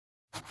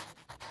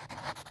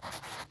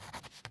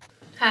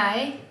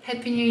Hi,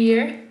 Happy New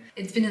Year!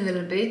 It's been a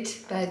little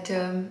bit, but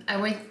I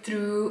went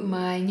through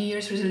my New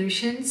Year's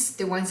resolutions,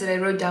 the ones that I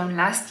wrote down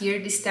last year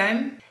this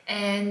time,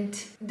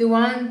 and the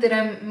one that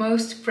I'm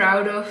most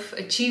proud of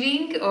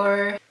achieving,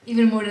 or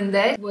even more than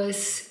that,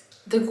 was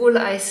the goal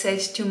I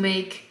set to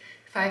make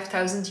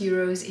 5,000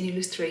 euros in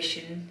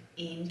illustration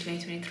in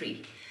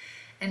 2023.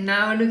 And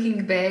now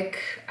looking back,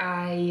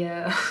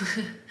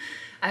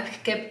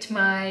 I've kept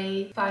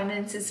my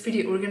finances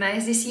pretty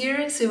organized this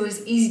year, so it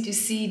was easy to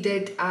see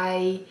that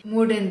I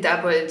more than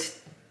doubled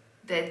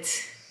that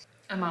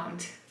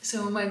amount.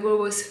 So my goal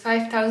was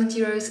 5,000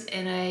 euros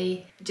and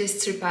I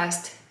just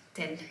surpassed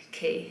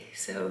 10k.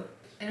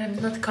 And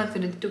I'm not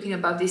confident talking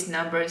about these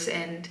numbers,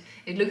 and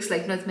it looks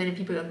like not many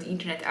people on the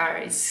internet are.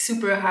 It's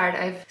super hard.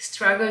 I've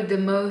struggled the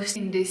most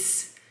in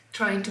this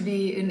trying to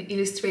be an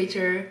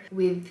illustrator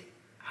with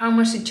how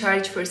much to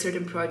charge for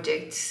certain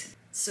projects.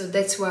 So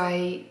that's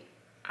why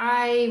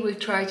I will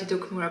try to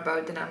talk more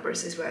about the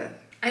numbers as well.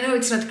 I know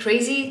it's not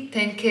crazy,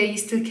 10k you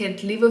still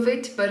can't live of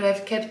it, but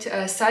I've kept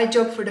a side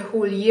job for the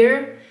whole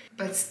year,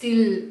 but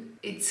still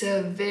it's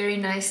a very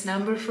nice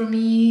number for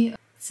me.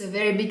 It's a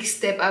very big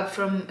step up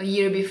from a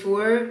year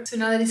before. So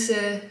now that it's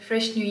a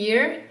fresh new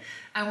year,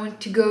 I want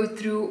to go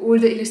through all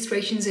the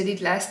illustrations I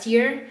did last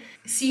year,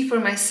 see for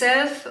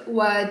myself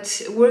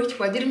what worked,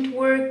 what didn't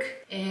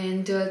work,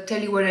 and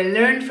tell you what I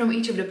learned from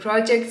each of the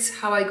projects,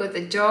 how I got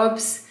the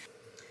jobs.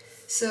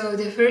 So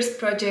the first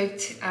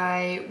project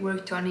I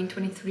worked on in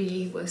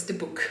 23 was the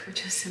book,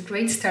 which was a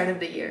great start of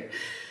the year.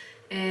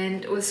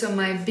 And also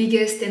my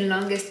biggest and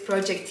longest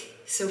project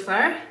so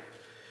far.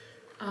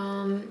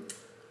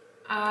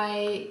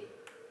 I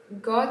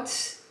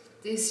got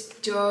this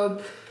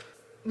job,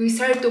 we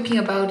started talking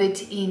about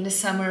it in the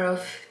summer of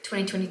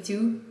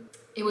 2022.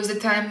 It was the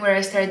time where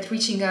I started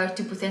reaching out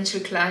to potential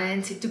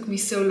clients. It took me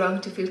so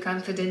long to feel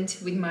confident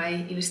with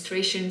my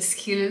illustration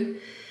skill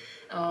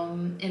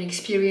and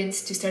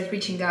experience to start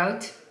reaching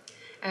out.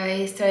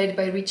 I started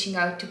by reaching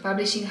out to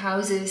publishing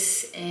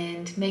houses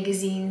and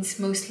magazines,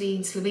 mostly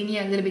in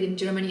Slovenia, a little bit in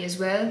Germany as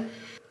well.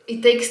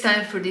 It takes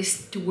time for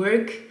this to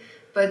work,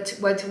 but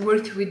what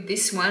worked with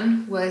this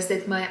one was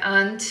that my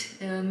aunt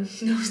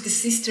knows the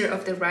sister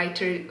of the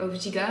writer of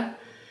Giga,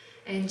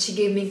 and she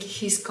gave me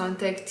his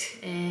contact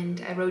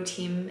and I wrote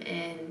him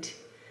and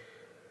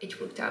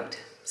it worked out.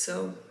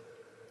 So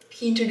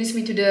he introduced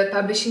me to the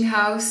publishing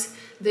house.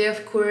 They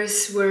of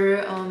course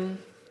were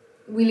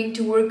willing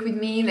to work with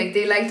me, like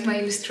they liked my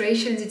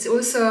illustrations. It's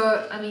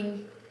also,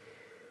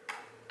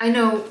 I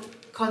know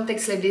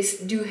contacts like this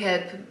do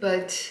help,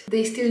 but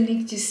they still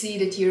need to see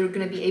that you're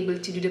gonna be able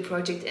to do the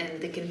project and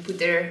they can put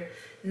their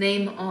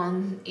name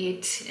on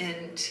it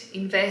and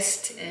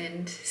invest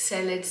and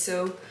sell it.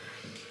 So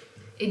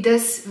it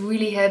does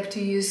really help to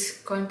use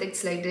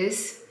contacts like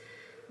this,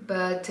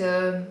 but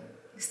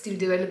still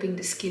developing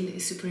the skill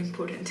is super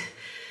important.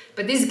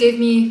 But this gave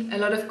me a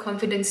lot of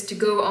confidence to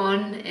go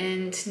on,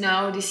 and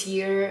now this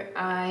year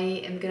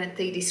I am gonna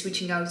take this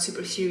reaching out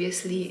super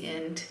seriously,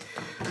 and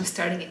I'm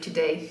starting it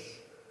today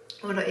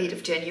on the 8th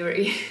of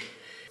January.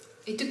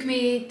 It took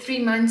me 3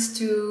 months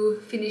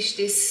to finish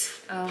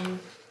this,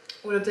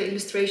 all of the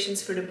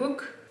illustrations for the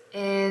book,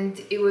 and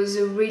it was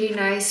a really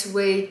nice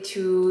way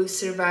to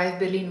survive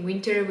Berlin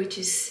winter, which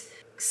is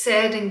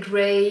sad and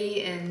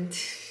grey, and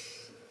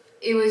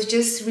it was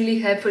just really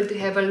helpful to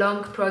have a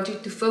long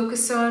project to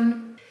focus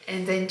on,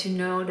 and then to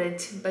know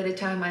that by the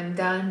time I'm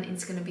done,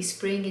 it's gonna be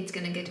spring, it's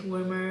gonna get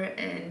warmer,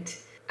 and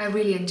I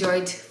really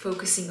enjoyed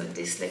focusing on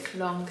this like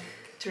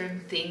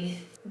long-term thing.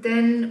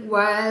 Then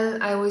while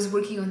I was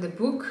working on the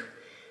book,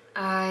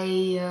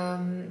 I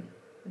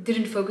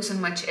didn't focus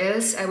on much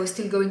else. I was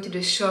still going to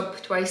the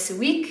shop twice a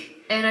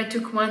week, and I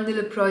took one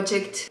little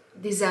project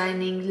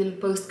designing little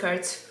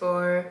postcards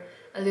for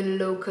a little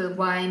local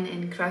wine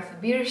and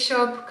craft beer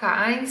shop,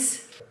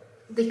 K1.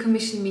 They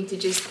commissioned me to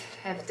just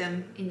have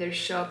them in their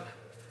shop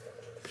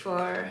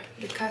for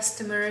the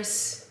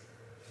customers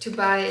to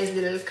buy as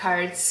little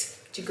cards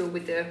to go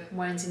with the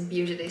wines and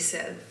beer that they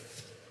sell.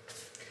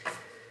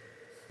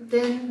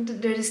 Then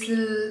there's this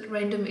little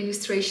random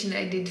illustration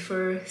I did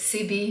for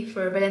Sibi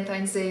for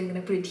Valentine's Day. I'm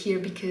gonna put it here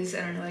because,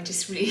 I don't know, I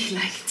just really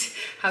liked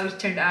how it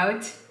turned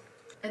out.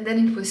 And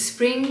then it was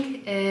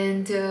spring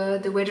and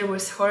the weather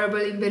was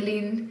horrible in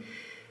Berlin.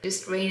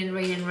 Just rain and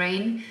rain and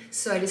rain.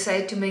 So I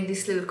decided to make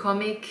this little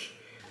comic.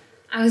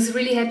 I was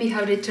really happy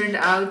how they turned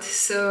out,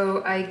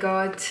 so I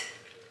got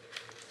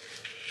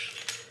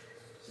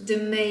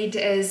them made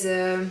as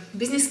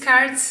business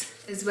cards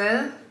as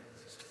well.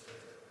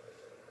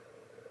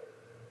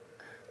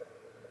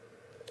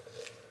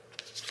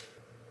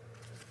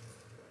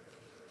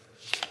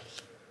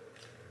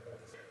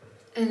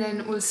 And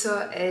then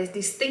also as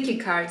these thank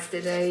you cards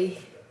that I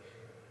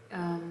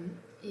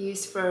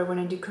use for when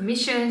I do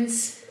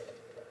commissions.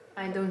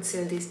 I don't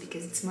sell this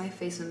because it's my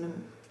face on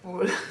them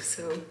all,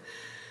 so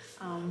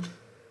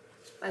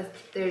but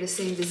they're the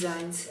same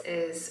designs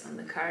as on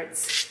the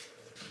cards.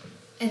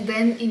 And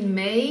then in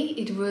May,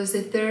 it was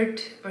the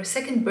third or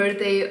second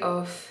birthday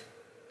of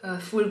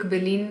Folk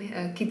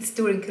Berlin Kids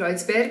Tour in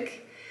Kreuzberg,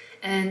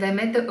 And I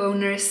met the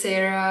owner,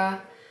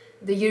 Sarah,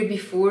 the year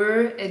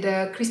before at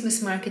a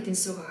Christmas market in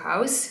Soho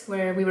House,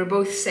 where we were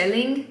both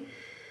selling.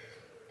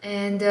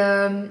 And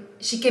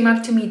she came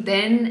up to me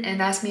then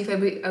and asked me if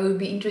I would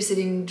be interested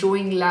in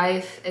drawing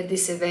live at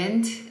this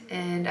event.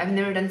 And I've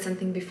never done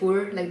something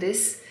before like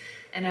this,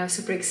 and I was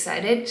super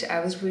excited. I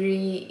was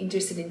really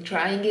interested in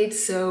trying it,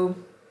 so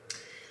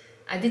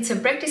I did some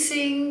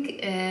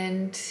practicing,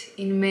 and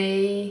in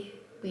May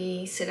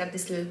we set up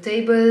this little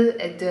table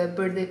at the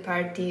birthday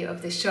party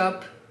of the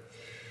shop.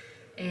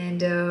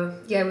 And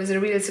yeah, it was a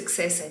real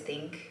success, I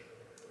think.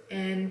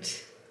 And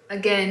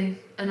again,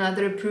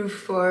 another proof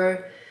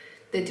for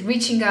that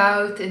reaching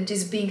out and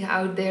just being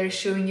out there,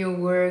 showing your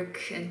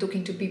work and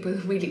talking to people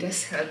really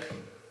does help.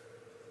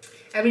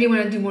 I really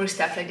want to do more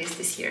stuff like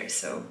this year,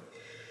 so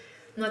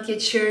I'm not yet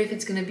sure if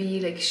it's gonna be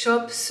like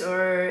shops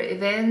or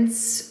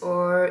events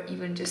or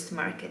even just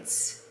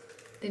markets.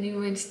 Then we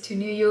went to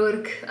New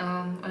York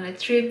on a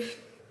trip.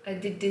 I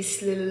did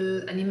these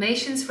little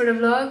animations for the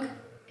vlog,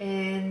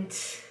 and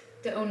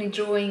the only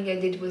drawing I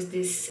did was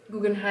this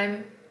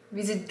Guggenheim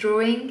visit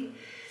drawing,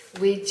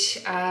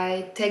 which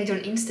I tagged on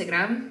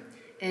Instagram.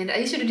 And I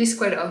used to do this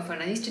quite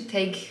often. I used to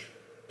tag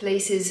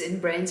places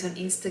and brands on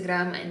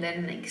Instagram, and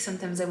then like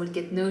sometimes I would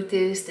get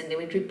noticed and they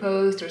would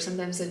repost, or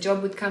sometimes a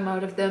job would come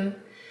out of them.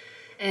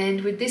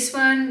 And with this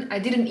one, I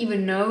didn't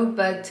even know,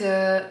 but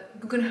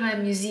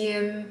Guggenheim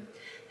Museum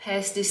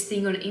has this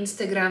thing on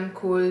Instagram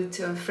called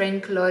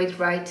Frank Lloyd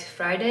Wright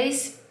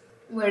Fridays,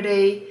 where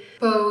they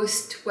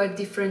post what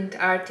different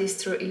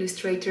artists or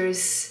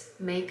illustrators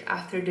make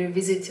after their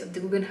visit of the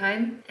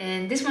Guggenheim.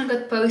 And this one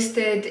got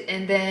posted,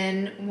 and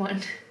then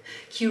one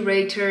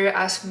curator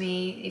asked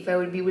me if I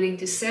would be willing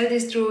to sell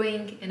this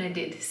drawing, and I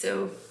did,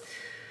 so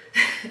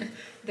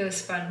that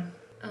was fun.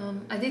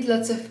 I did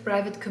lots of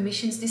private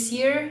commissions this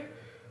year,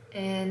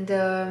 and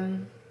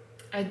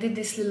I did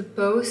this little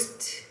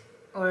post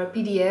or a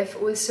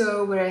PDF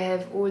also, where I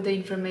have all the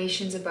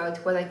information about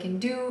what I can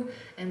do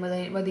and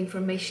what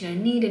information I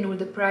need and all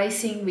the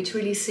pricing, which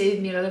really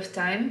saved me a lot of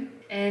time.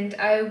 And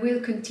I will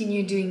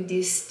continue doing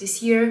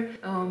this year,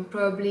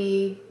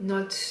 probably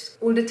not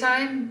all the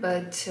time,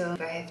 but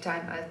if I have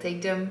time, I'll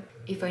take them.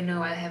 If I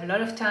know I have a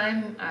lot of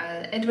time,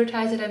 I'll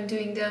advertise that I'm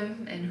doing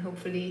them, and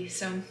hopefully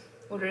some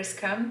orders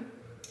come.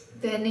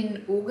 Then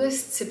in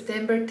August,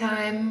 September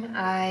time,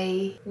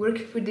 I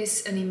worked with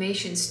this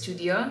animation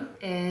studio,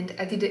 and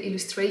I did the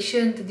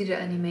illustration, I did the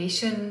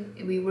animation.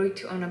 We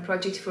worked on a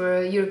project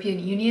for European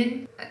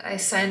Union. I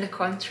signed a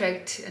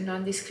contract, a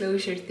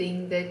non-disclosure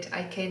thing that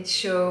I can't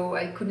show.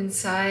 I couldn't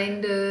sign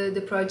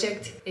the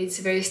project. It's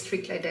very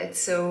strict like that,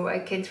 so I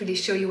can't really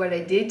show you what I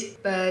did,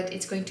 but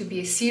it's going to be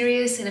a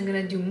series and I'm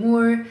gonna do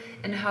more.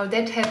 And how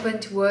that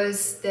happened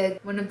was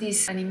that one of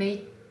these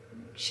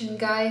animation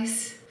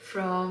guys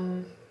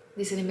from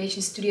this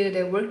animation studio that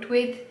I worked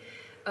with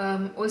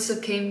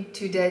also came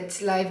to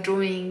that live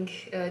drawing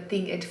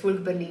thing at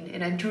Folk Berlin,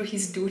 and I drew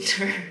his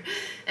daughter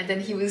and then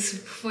he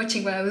was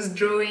watching what I was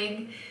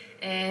drawing,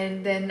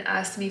 and then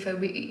asked me if I'd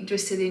be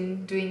interested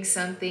in doing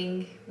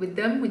something with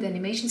them, with the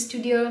animation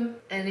studio.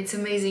 And it's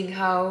amazing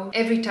how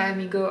every time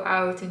you go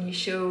out and you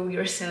show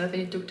yourself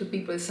and you talk to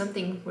people,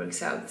 something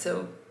works out.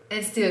 So,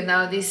 and still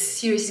now this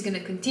series is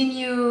gonna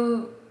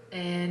continue,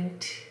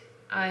 and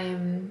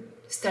I'm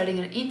starting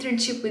an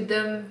internship with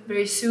them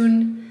very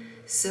soon,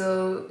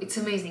 so it's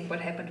amazing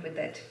what happened with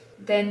that.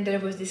 Then there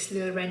was this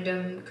little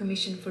random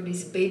commission for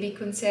this baby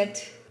concert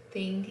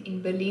thing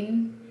in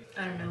Berlin.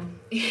 I don't know,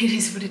 it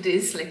is what it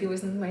is. Like, it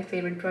wasn't my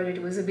favorite project.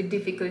 It was a bit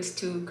difficult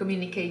to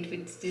communicate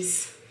with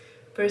this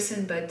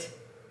person, but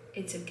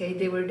it's okay.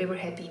 They were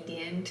happy in the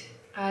end.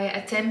 I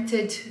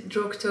attempted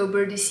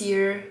Drawktober this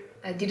year.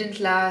 I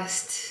didn't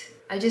last.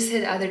 I just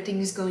had other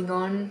things going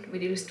on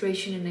with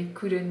illustration, and I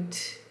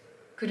couldn't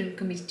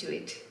commit to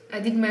it. I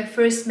did my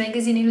first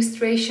magazine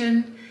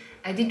illustration.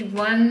 I did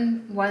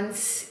one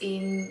once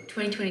in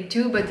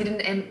 2022, but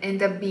didn't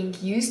end up being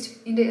used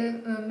in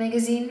the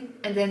magazine.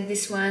 And then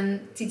this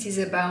one, Titi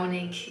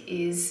Zabaunik,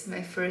 is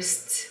my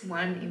first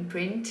one in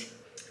print.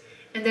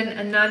 And then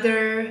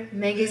another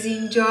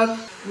magazine job,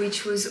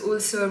 which was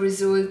also a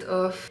result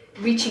of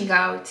reaching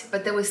out,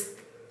 but that was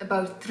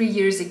about 3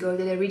 years ago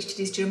that I reached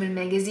this German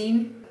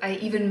magazine. I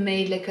even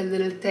made like a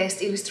little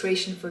test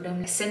illustration for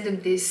them. I sent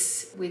them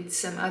this with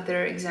some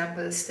other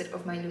examples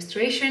of my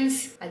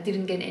illustrations. I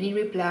didn't get any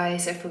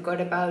replies, I forgot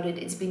about it.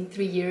 It's been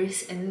 3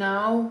 years, and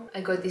now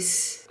I got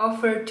this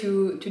offer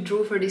to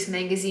draw for this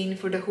magazine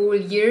for the whole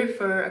year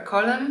for a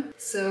column.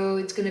 So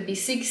it's gonna be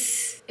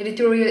 6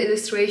 editorial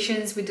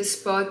illustrations with a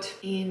spot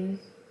in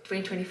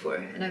 2024,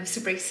 and I'm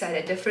super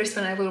excited. The first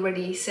one I've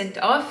already sent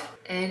off,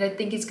 and I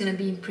think it's gonna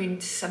be in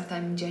print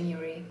sometime in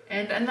January.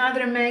 And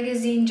another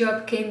magazine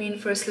job came in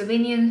for a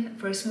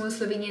small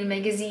Slovenian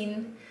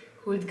magazine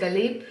called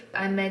Galeb.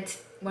 I met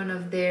one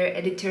of their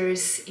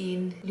editors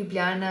in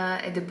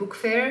Ljubljana at the book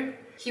fair.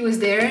 He was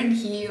there and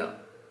he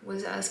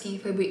was asking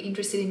if I'd be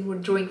interested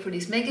in drawing for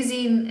this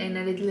magazine, and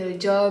I did a little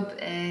job,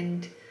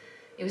 and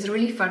it was a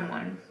really fun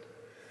one.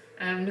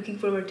 I'm looking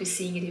forward to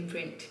seeing it in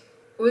print.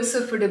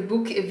 Also for the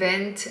book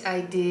event,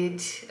 I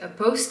did a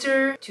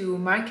poster to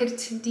market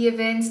the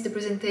event, the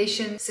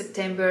presentation.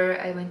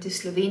 September I went to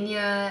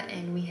Slovenia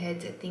and we had,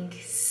 I think,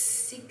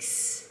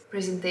 6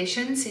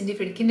 presentations in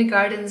different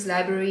kindergartens,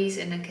 libraries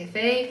and a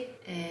cafe,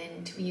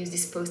 and we used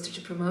this poster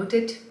to promote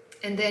it.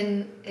 And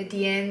then at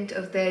the end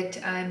of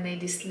that I made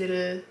these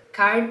little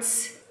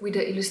cards with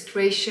the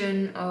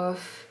illustration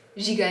of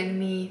Giga and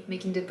me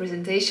making the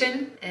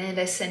presentation, and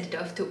I sent it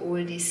off to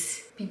all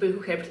these people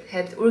who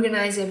helped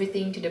organize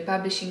everything, to the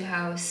publishing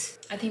house.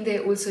 I think they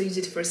also use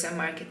it for some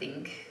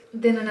marketing.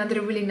 Then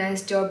another really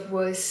nice job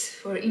was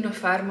for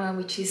Innopharma,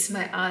 which is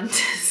my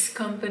aunt's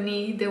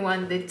company, the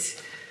one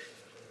that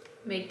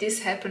made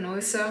this happen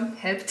also,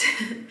 helped.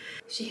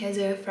 She has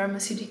a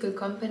pharmaceutical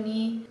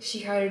company.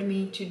 She hired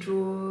me to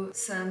draw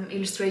some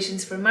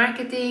illustrations for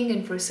marketing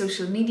and for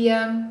social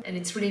media, and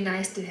it's really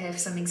nice to have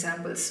some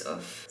examples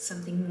of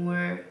something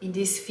more in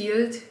this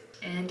field,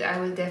 and I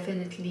will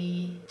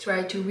definitely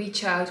try to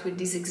reach out with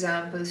these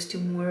examples to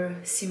more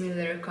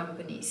similar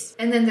companies.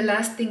 And then the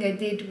last thing I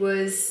did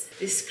was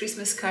this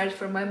Christmas card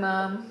for my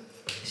mom.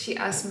 She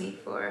asked me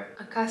for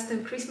a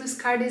custom Christmas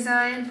card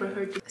design for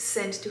her to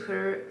send to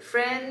her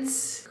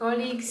friends,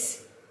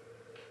 colleagues,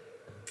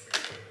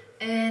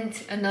 and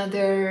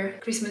another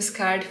Christmas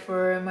card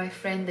for my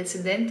friend that's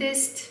a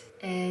dentist,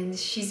 and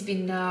she's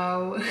been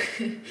now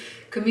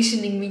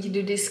commissioning me to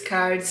do these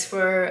cards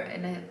for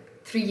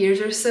 3 years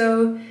or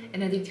so,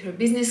 and I did her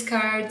business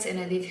cards and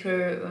I did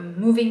her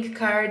moving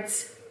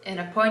cards and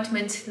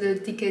appointment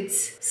little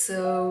tickets,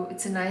 so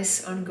it's a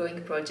nice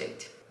ongoing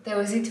project. That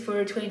was it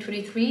for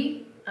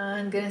 2023.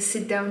 I'm gonna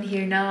sit down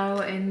here now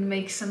and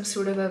make some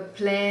sort of a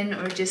plan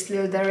or just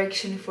little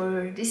direction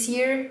for this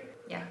year.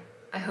 Yeah,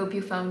 I hope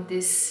you found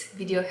this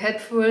video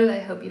helpful. I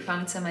hope you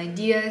found some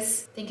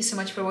ideas. Thank you so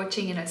much for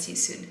watching and I'll see you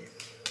soon.